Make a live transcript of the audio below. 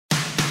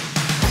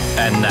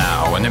And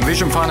now, an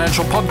Envision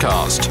Financial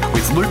podcast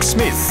with Luke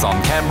Smith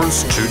on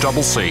Canberra's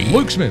 2CC.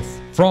 Luke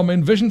Smith from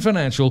Envision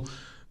Financial.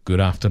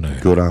 Good afternoon.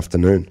 Good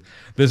afternoon.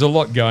 There's a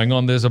lot going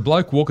on. There's a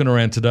bloke walking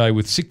around today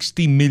with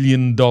 $60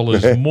 million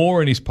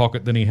more in his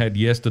pocket than he had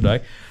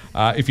yesterday.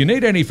 If you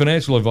need any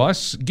financial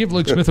advice, give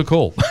Luke Smith a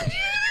call.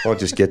 I'll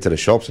just get to the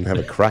shops and have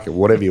a crack at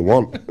whatever you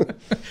want.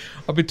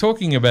 I've been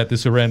talking about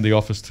this around the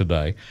office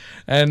today.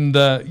 And,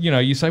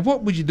 you say,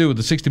 what would you do with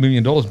the $60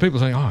 million? And people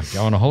say,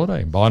 go on a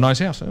holiday and buy a nice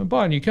house and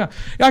buy a new car.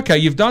 Okay,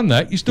 you've done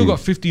that. You've still got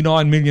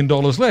 $59 million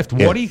left.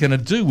 Yeah. What are you going to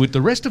do with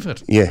the rest of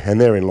it? Yeah,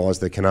 and therein lies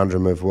the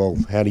conundrum of, well,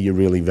 how do you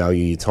really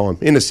value your time?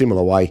 In a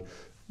similar way,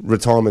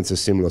 retirement's a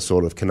similar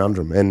sort of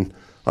conundrum. And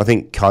I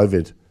think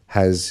COVID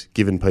has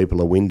given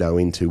people a window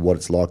into what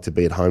it's like to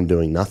be at home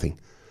doing nothing.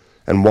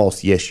 And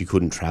whilst, yes, you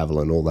couldn't travel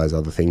and all those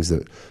other things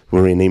that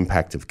were an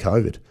impact of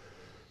COVID,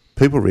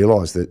 people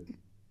realise that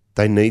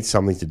they need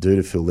something to do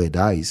to fill their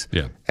days.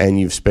 Yeah. And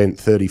you've spent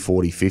 30,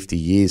 40, 50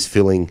 years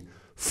filling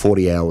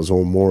 40 hours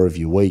or more of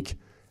your week,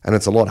 and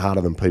it's a lot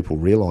harder than people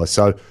realise.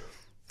 So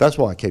that's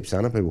why I keep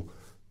saying to people,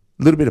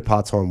 a little bit of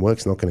part-time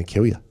work's not going to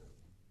kill you.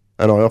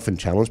 And I often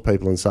challenge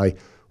people and say,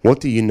 what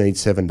do you need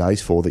 7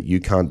 days for that you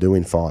can't do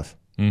in 5?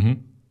 Mm-hmm.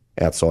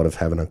 Outside of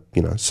having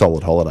a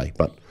solid holiday,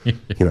 but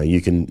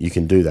you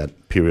can do that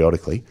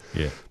periodically.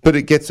 Yeah. But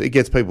it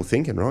gets people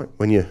thinking, right?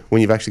 When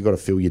you've actually got to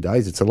fill your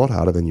days, it's a lot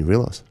harder than you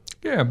realise.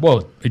 Yeah,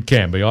 well, it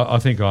can be. I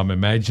think I'm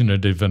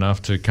imaginative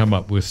enough to come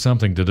up with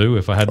something to do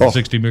if I had the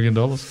 $60 million.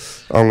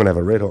 I'm going to have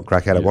a red hot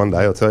crack at it one day,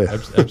 I'll tell you.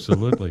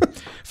 Absolutely.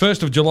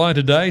 1st of July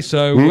today,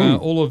 so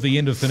all of the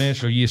end of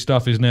financial year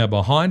stuff is now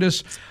behind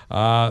us.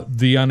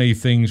 The only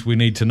things we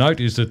need to note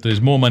is that there's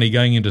more money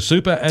going into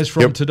super as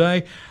from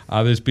today.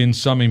 There's been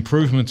some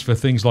improvements for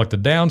things like the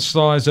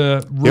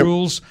downsizer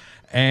rules.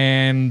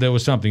 And there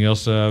was something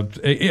else,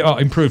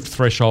 improved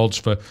thresholds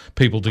for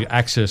people to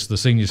access the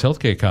seniors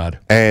healthcare card.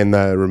 And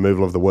the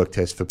removal of the work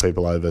test for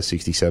people over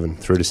 67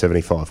 through to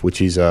 75,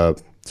 which is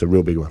it's a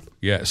real big one.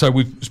 Yeah, so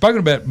we've spoken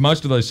about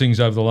most of those things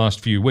over the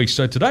last few weeks.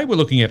 So today we're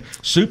looking at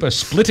super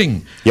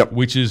splitting,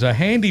 which is a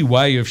handy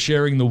way of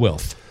sharing the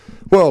wealth.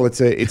 Well, I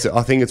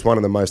think it's one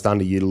of the most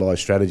underutilised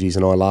strategies,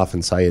 and I laugh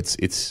and say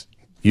it's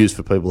used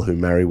for people who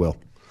marry well.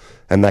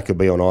 And that could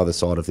be on either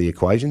side of the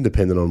equation,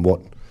 depending on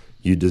what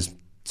you decide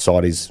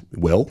is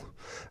well.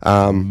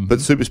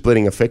 But super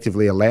splitting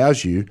effectively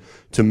allows you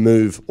to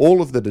move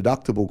all of the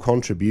deductible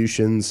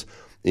contributions,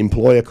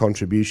 employer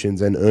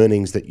contributions and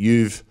earnings that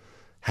you've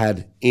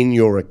had in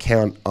your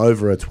account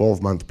over a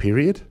 12-month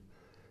period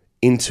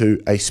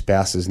into a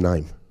spouse's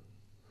name.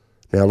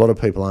 Now, a lot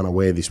of people aren't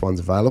aware this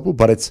one's available,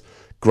 but it's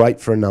great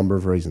for a number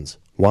of reasons.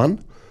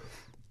 One,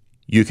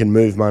 you can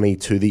move money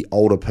to the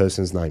older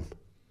person's name.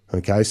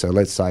 Okay, so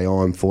let's say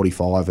I'm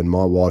 45 and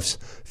my wife's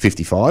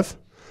 55.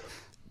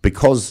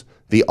 Because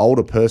the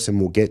older person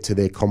will get to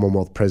their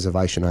Commonwealth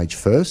preservation age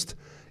first,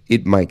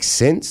 it makes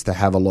sense to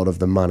have a lot of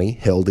the money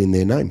held in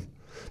their name.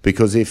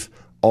 Because if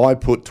I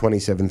put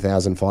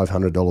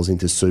 $27,500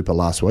 into super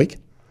last week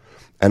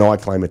and I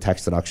claim a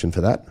tax deduction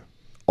for that,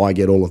 I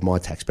get all of my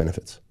tax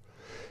benefits.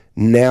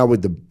 Now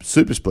with the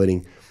super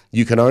splitting,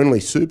 you can only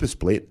super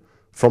split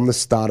from the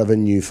start of a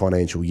new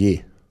financial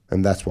year.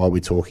 And that's why we're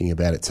talking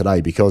about it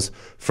today, because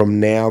from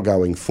now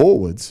going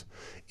forwards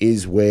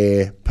is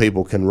where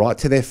people can write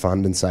to their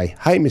fund and say,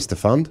 hey, Mr.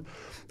 Fund,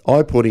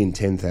 I put in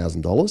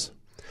 $10,000.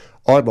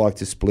 I'd like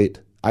to split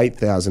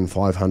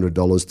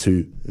 $8,500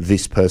 to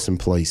this person,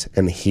 please,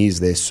 and here's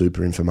their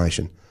super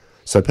information.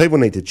 So people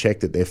need to check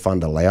that their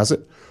fund allows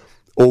it.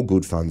 All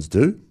good funds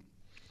do,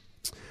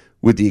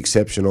 with the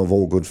exception of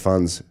all good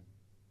funds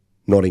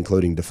not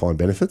including defined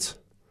benefits.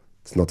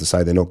 It's not to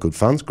say they're not good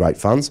funds, great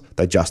funds,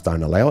 they just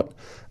don't allow it.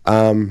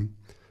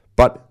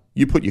 But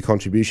you put your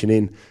contribution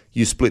in,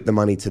 you split the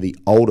money to the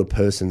older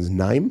person's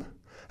name,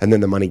 and then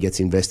the money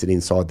gets invested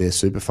inside their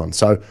super fund.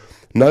 So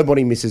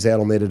nobody misses out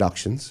on their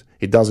deductions.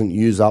 It doesn't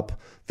use up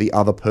the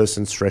other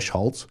person's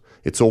thresholds.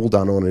 It's all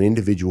done on an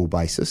individual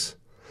basis.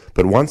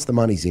 But once the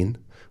money's in,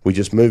 we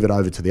just move it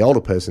over to the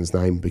older person's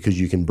name because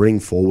you can bring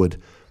forward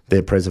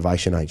their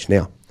preservation age.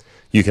 Now,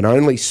 you can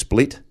only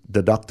split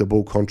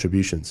deductible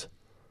contributions.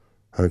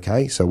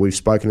 Okay, so we've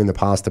spoken in the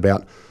past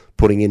about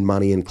putting in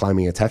money and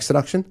claiming a tax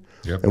deduction.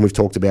 Yep. And we've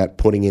talked about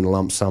putting in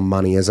lump sum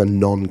money as a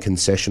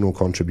non-concessional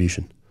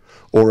contribution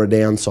or a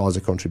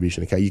downsizer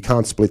contribution. Okay, you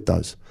can't split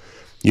those.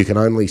 You can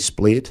only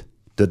split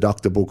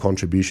deductible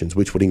contributions,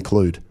 which would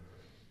include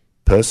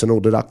personal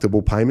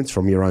deductible payments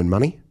from your own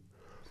money,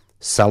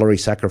 salary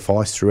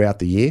sacrifice throughout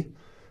the year,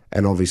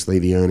 and obviously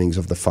the earnings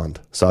of the fund.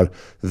 So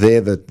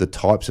they're the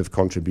types of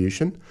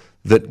contribution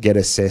that get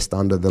assessed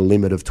under the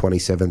limit of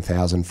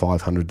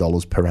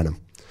 $27,500 per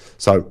annum.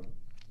 So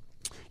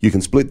you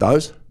can split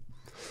those.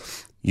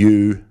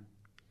 You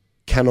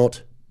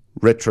cannot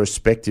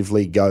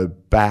retrospectively go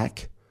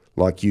back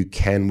like you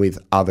can with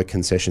other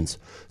concessions.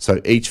 So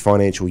each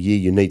financial year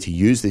you need to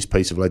use this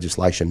piece of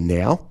legislation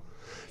now.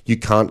 You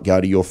can't go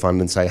to your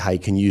fund and say, hey,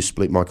 can you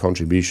split my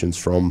contributions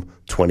from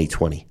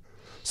 2020?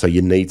 So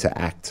you need to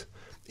act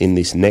in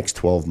this next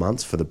 12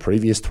 months for the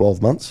previous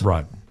 12 months.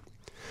 Right.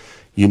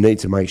 you need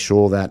to make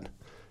sure that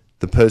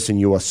the person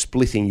you are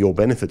splitting your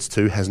benefits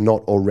to has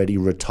not already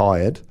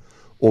retired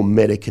or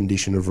met a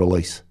condition of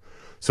release.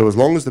 So as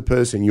long as the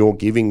person you're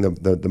giving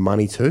the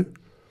money to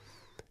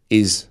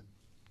is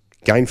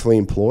gainfully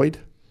employed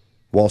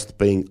whilst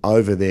being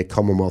over their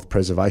Commonwealth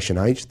preservation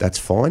age, that's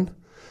fine.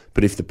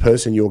 But if the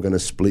person you're going to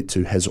split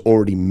to has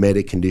already met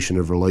a condition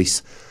of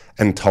release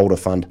and told a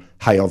fund,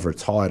 hey, I've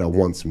retired, I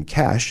want some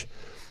cash,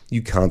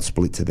 you can't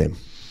split to them.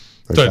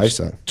 Okay,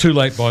 so too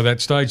late by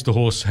that stage, the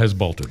horse has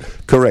bolted.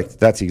 Correct,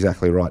 that's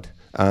exactly right.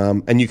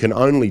 And you can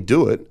only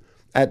do it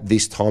at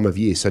this time of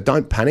year. So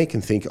don't panic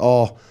and think,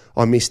 oh,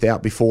 I missed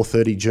out before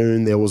 30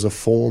 June, there was a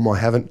form, I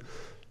haven't.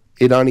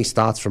 It only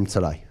starts from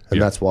today,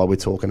 and that's why we're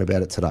talking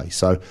about it today.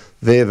 So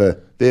they're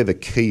the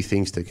key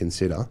things to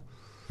consider.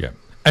 Yeah.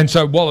 And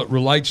so while it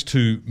relates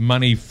to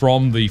money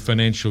from the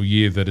financial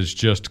year that has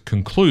just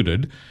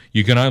concluded,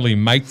 you can only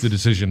make the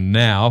decision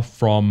now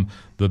from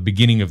the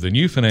beginning of the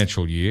new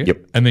financial year.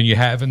 Yep. And then you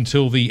have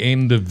until the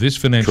end of this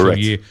financial Correct.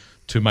 year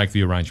to make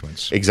the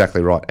arrangements.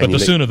 Exactly right. But the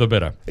sooner the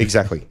better.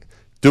 Exactly.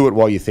 Do it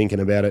while you're thinking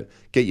about it.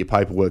 Get your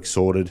paperwork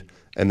sorted,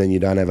 and then you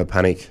don't have a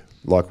panic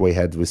like we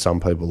had with some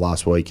people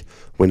last week.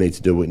 We need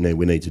to do what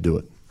we need to do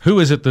it. Who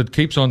is it that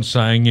keeps on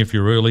saying if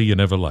you're early, you're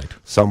never late?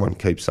 Someone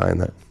keeps saying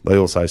that. They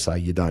also say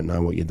you don't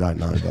know what you don't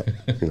know.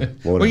 But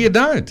Well, you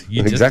don't.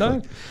 You just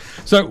don't.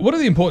 So what are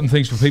the important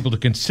things for people to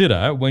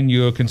consider when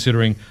you're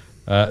considering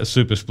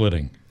super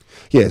splitting?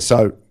 Yeah,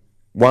 so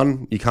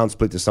 1, you can't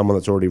split to someone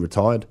that's already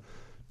retired.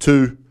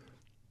 2,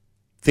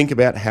 think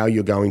about how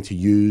you're going to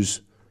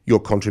use your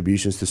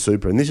contributions to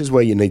super. And this is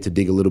where you need to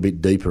dig a little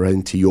bit deeper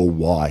into your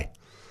why.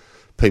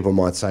 People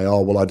might say,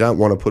 oh, well, I don't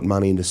want to put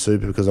money into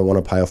super because I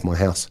want to pay off my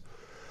house.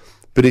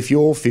 But if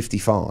you're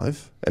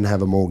 55 and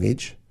have a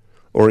mortgage,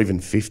 or even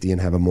 50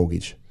 and have a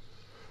mortgage,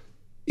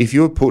 if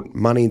you put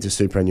money into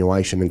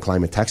superannuation and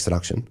claim a tax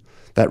deduction,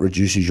 that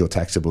reduces your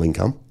taxable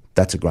income.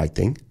 That's a great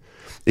thing.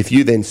 If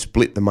you then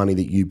split the money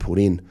that you put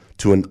in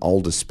to an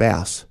older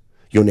spouse,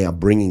 you're now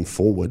bringing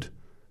forward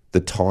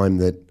the time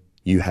that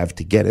you have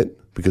to get it,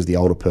 because the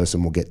older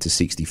person will get to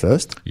 60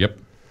 first. Yep.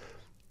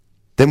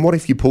 Then what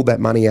if you pulled that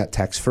money out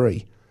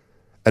tax-free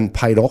and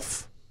paid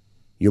off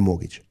your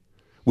mortgage,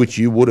 which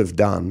you would have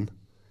done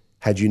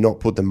had you not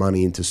put the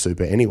money into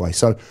super anyway?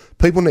 So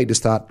people need to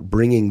start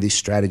bringing this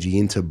strategy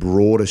into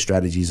broader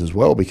strategies as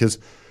well, because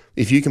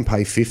if you can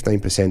pay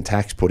 15%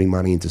 tax putting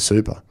money into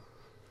super,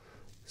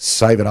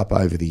 save it up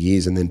over the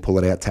years and then pull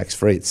it out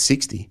tax-free at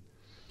 60,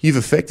 you've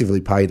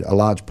effectively paid a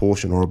large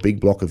portion or a big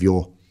block of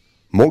your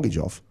mortgage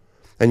off,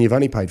 and you've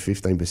only paid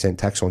 15%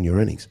 tax on your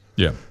earnings.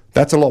 Yeah.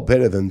 That's a lot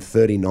better than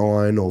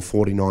 39 or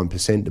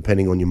 49%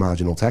 depending on your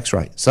marginal tax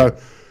rate. So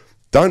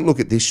don't look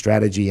at this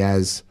strategy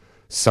as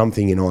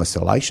something in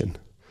isolation.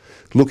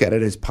 Look at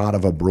it as part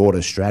of a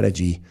broader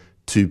strategy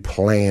to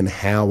plan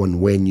how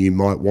and when you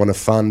might want to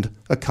fund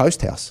a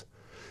coast house.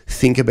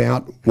 Think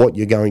about what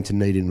you're going to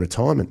need in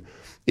retirement.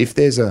 If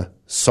there's a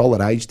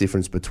solid age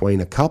difference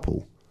between a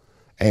couple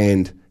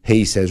and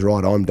he says,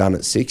 right, I'm done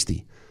at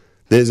 60,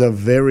 there's a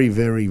very,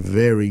 very,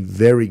 very,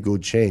 very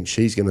good chance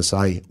she's going to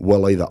say,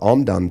 well, either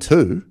I'm done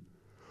too,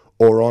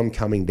 or I'm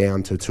coming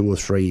down to 2 or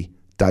 3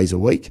 days a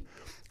week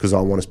because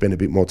I want to spend a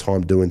bit more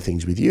time doing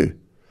things with you.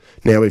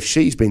 Now, if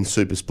she's been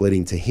super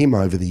splitting to him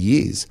over the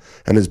years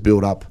and has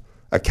built up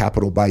a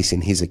capital base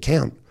in his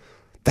account,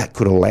 that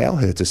could allow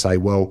her to say,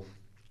 well,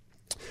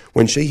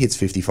 when she hits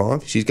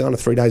 55, she's going to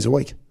 3 days a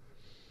week.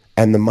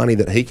 And the money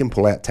that he can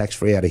pull out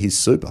tax-free out of his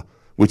super,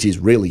 which is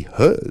really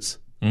hers,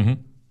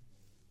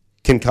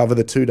 can cover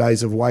the 2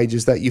 days of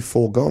wages that you've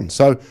foregone.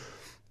 So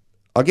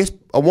I guess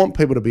I want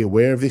people to be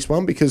aware of this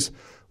one, because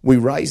we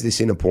raise this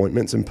in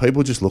appointments and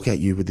people just look at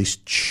you with this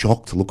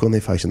shocked look on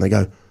their face and they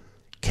go,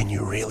 can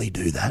you really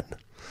do that? I'm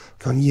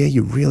going, yeah,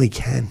 you really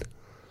can.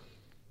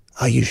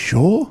 Are you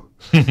sure?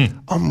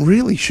 I'm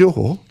really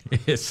sure.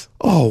 Yes.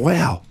 Oh,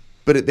 wow.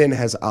 But it then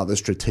has other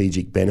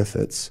strategic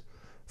benefits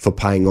for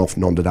paying off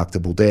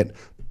non-deductible debt,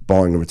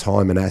 buying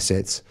retirement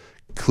assets,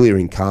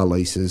 clearing car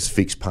leases,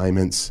 fixed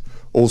payments,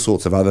 all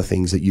sorts of other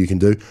things that you can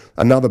do.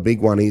 Another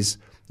big one is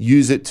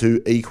use it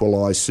to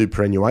equalise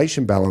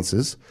superannuation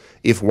balances.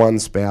 If one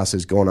spouse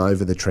has gone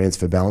over the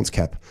transfer balance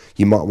cap,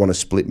 you might want to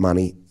split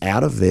money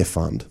out of their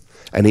fund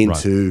and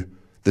into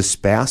the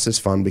spouse's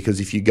fund, because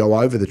if you go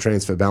over the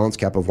transfer balance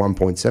cap of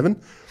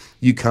 1.7,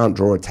 you can't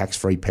draw a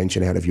tax-free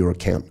pension out of your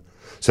account.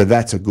 So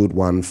that's a good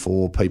one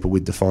for people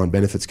with defined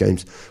benefit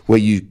schemes, where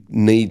you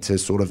need to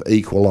sort of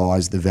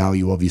equalise the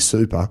value of your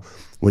super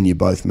when you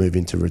both move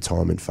into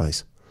retirement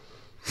phase.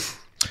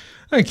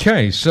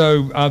 Okay,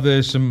 so are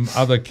there some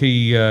other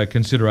key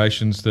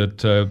considerations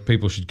that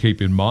people should keep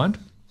in mind?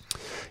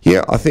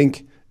 Yeah, I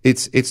think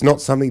it's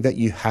not something that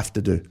you have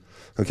to do.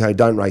 Okay,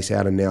 don't race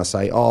out and now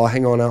say, oh,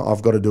 hang on,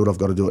 I've got to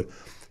do it.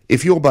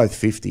 If you're both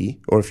 50,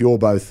 or if you're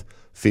both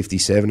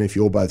 57, if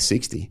you're both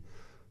 60,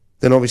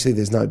 then obviously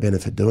there's no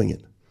benefit doing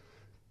it.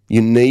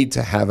 You need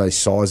to have a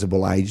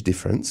sizable age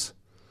difference,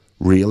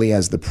 really,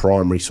 as the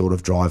primary sort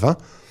of driver,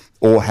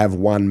 or have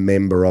one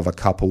member of a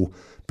couple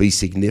be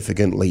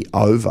significantly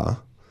over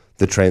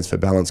the transfer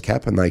balance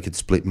cap, and they could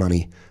split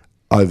money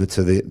over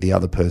to the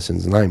other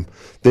person's name.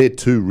 They're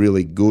two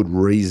really good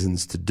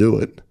reasons to do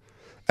it.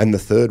 And the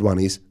third one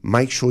is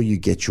make sure you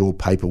get your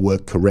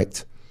paperwork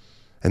correct.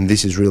 And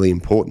this is really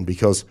important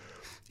because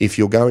if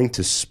you're going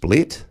to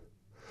split,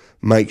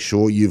 make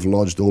sure you've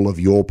lodged all of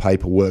your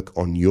paperwork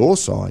on your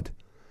side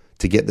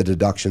to get the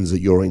deductions that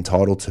you're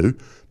entitled to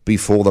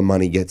before the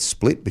money gets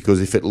split, because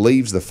if it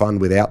leaves the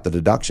fund without the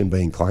deduction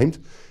being claimed,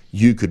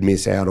 you could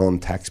miss out on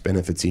tax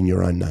benefits in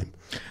your own name.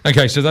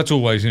 Okay, so that's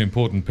always an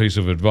important piece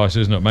of advice,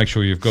 isn't it? Make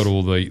sure you've got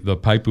all the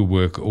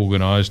paperwork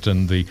organised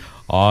and the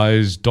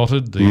I's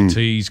dotted, the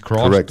T's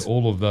crossed, correct.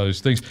 All of those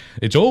things.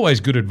 It's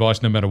always good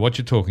advice no matter what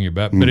you're talking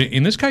about, but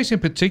in this case in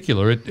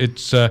particular,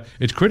 it's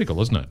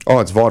critical, isn't it? Oh,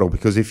 it's vital,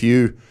 because if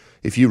you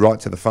write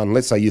to the fund,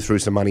 let's say you threw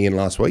some money in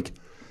last week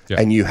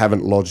and you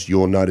haven't lodged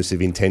your notice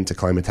of intent to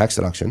claim a tax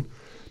deduction,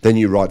 then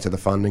you write to the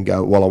fund and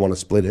go, well, I want to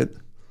split it.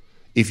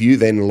 If you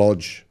then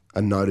lodge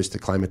a notice to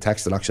claim a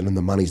tax deduction and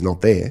the money's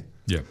not there,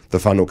 the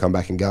fund will come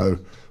back and go,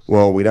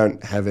 well, we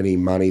don't have any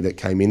money that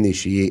came in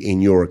this year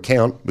in your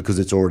account because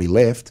it's already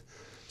left,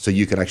 so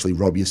you can actually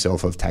rob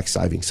yourself of tax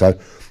savings. So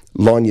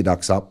line your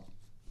ducks up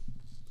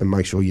and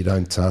make sure you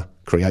don't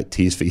create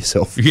tears for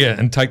yourself. Yeah,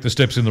 and take the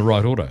steps in the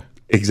right order.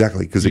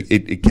 Exactly, because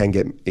it can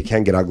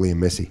get ugly and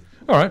messy.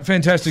 All right,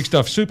 fantastic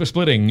stuff. Super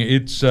splitting.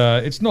 It's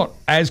not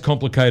as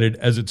complicated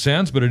as it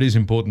sounds, but it is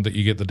important that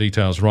you get the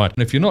details right.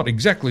 And if you're not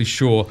exactly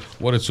sure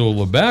what it's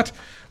all about,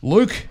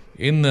 Luke,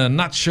 in the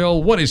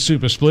nutshell, what is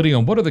super splitting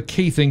and what are the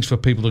key things for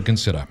people to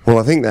consider? Well,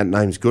 I think that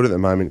name's good at the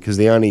moment because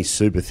the only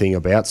super thing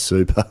about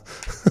super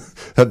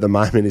at the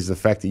moment is the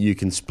fact that you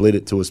can split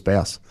it to a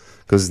spouse,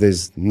 because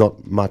there's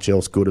not much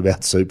else good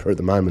about super at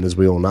the moment, as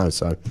we all know.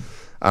 So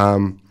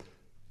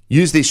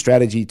use this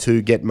strategy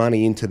to get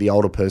money into the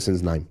older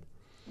person's name.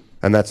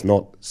 And that's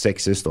not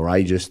sexist or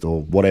ageist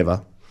or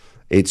whatever.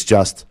 It's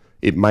just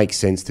it makes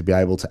sense to be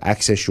able to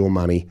access your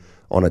money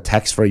on a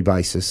tax-free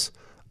basis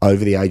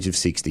over the age of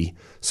 60.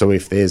 So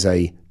if there's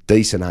a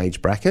decent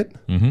age bracket,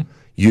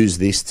 use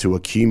this to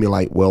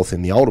accumulate wealth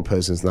in the older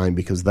person's name,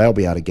 because they'll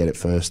be able to get it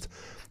first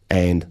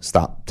and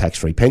start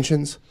tax-free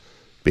pensions,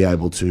 be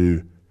able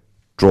to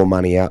draw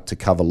money out to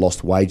cover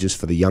lost wages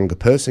for the younger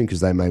person because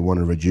they may want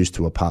to reduce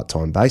to a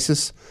part-time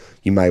basis.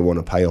 You may want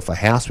to pay off a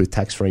house with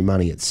tax-free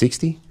money at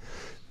 60.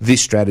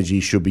 This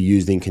strategy should be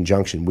used in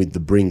conjunction with the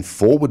bring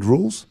forward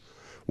rules,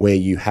 where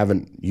you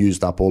haven't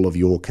used up all of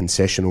your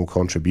concessional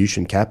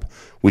contribution cap,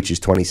 which is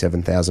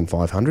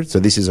 $27,500. So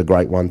this is a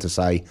great one to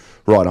say,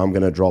 right, I'm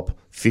going to drop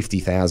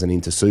 $50,000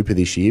 into super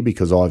this year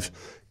because I've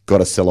got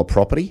to sell a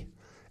property,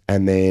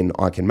 and then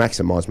I can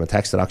maximise my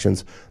tax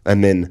deductions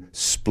and then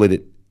split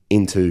it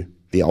into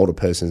the older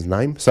person's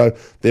name. So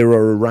there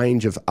are a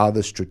range of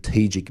other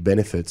strategic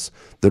benefits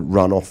that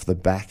run off the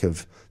back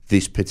of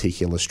this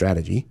particular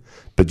strategy.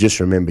 But just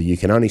remember, you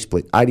can only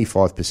split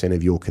 85%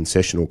 of your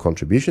concessional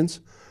contributions.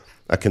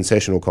 A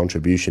concessional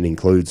contribution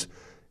includes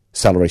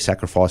salary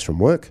sacrifice from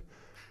work,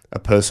 a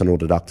personal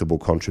deductible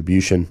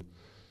contribution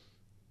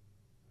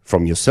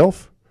from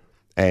yourself,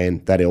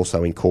 and that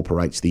also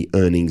incorporates the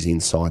earnings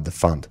inside the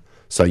fund.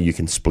 So you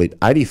can split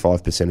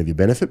 85% of your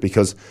benefit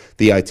because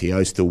the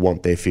ATO still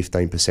want their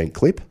 15%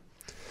 clip.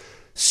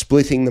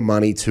 Splitting the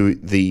money to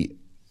the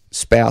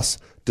spouse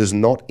does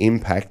not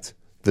impact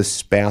the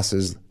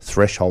spouse's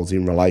thresholds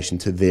in relation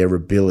to their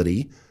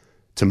ability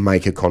to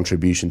make a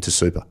contribution to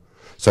super.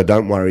 So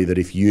don't worry that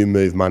if you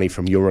move money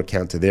from your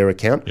account to their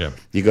account,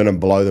 you're going to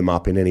blow them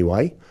up in any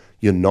way.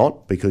 You're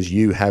not, because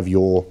you have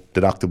your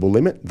deductible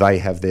limit, they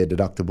have their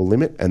deductible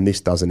limit, and this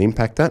doesn't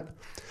impact that.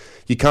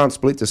 You can't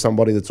split to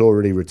somebody that's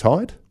already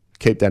retired.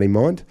 Keep that in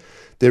mind.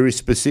 There is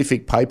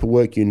specific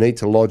paperwork you need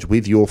to lodge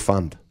with your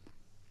fund.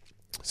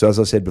 So as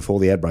I said before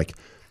the ad break,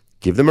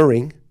 give them a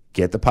ring,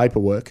 get the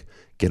paperwork,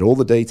 get all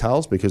the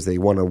details, because they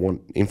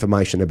want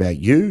information about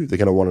you. They're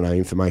going to want to know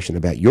information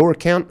about your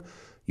account,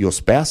 your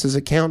spouse's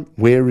account,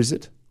 where is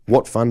it,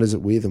 what fund is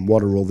it with, and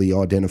what are all the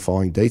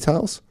identifying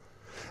details.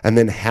 And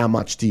then how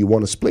much do you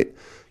want to split?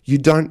 You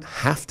don't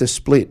have to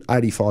split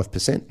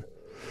 85%.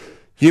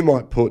 You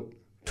might put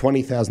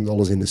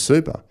 $20,000 into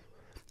super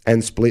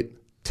and split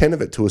 10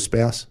 of it to a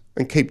spouse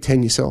and keep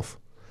 10 yourself.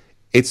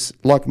 It's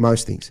like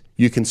most things.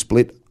 You can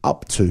split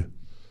up to.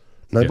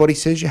 Nobody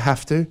says you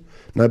have to.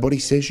 Nobody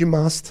says you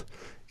must.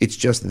 It's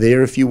just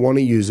there if you want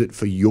to use it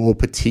for your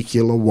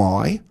particular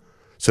why,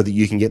 so that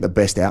you can get the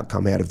best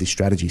outcome out of this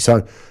strategy.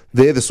 So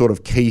they're the sort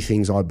of key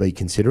things I'd be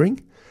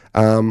considering.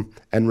 And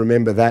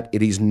remember that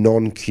it is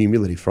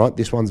non-cumulative, right?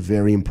 This one's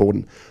very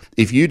important.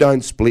 If you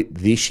don't split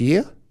this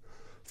year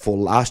for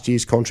last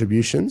year's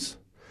contributions,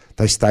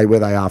 they stay where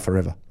they are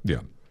forever.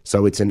 Yeah.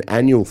 So it's an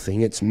annual thing.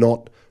 It's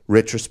not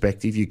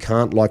retrospective. You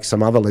can't, like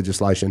some other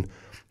legislation,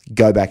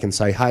 go back and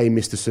say, hey,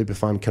 Mr.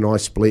 Superfund, can I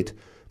split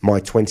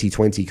my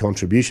 2020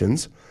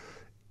 contributions?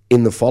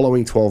 In the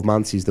following 12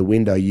 months is the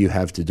window you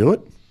have to do it.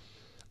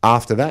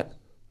 After that,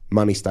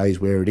 money stays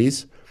where it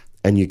is,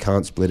 and you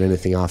can't split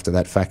anything after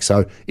that fact.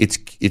 So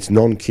it's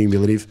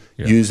non-cumulative.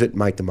 Yeah. Use it,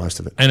 make the most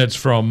of it. And it's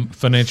from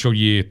financial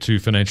year to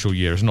financial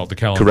year. It's not the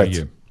calendar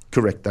year.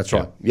 Correct, that's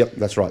right. Yep,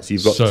 that's right. So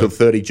you've got till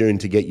 30 June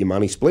to get your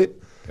money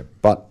split. Yep.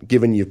 But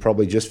given you've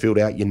probably just filled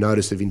out your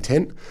notice of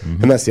intent,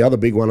 and that's the other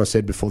big one I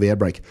said before the ad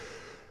break,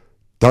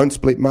 don't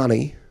split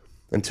money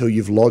until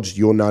you've lodged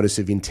your notice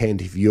of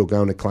intent if you're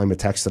going to claim a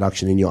tax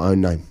deduction in your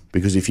own name.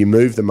 Because if you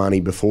move the money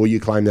before you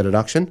claim the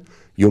deduction,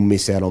 you'll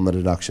miss out on the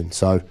deduction.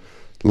 So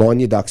line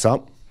your ducks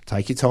up,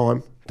 take your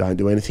time, don't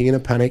do anything in a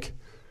panic,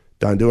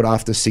 don't do it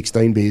after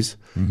 16 beers,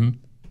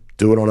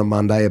 do it on a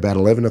Monday about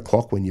 11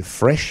 o'clock when you're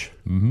fresh,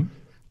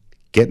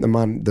 get the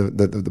money,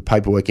 the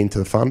paperwork into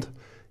the fund,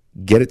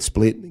 get it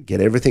split, get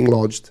everything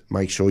lodged,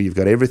 make sure you've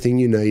got everything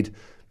you need,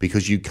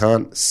 because you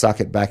can't suck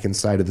it back and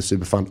say to the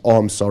super fund, oh,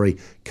 I'm sorry,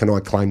 can I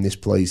claim this,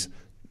 please?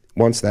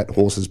 Once that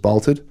horse is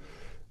bolted,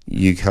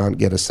 you can't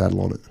get a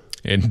saddle on it.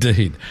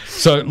 Indeed.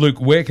 So, Luke,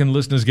 where can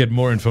listeners get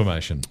more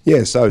information?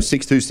 Yeah, so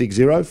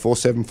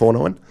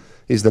 6260-4749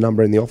 is the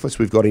number in the office.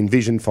 We've got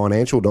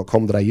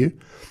envisionfinancial.com.au.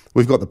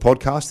 We've got the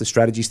podcast, The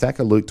Strategy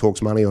Stacker, Luke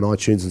Talks Money on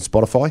iTunes and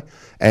Spotify,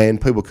 and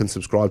people can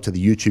subscribe to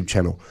the YouTube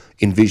channel,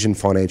 Envision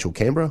Financial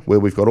Canberra, where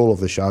we've got all of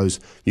the shows.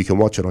 You can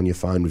watch it on your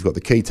phone. We've got the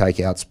key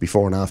takeouts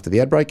before and after the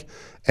ad break,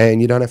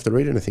 and you don't have to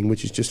read anything,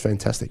 which is just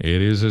fantastic.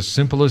 It is as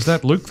simple as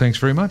that. Luke, thanks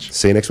very much.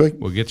 See you next week.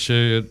 We'll get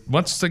you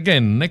once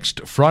again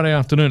next Friday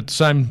afternoon at the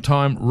same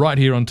time right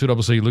here on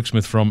 2CC. Luke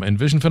Smith from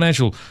Envision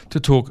Financial to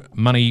talk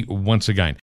money once again.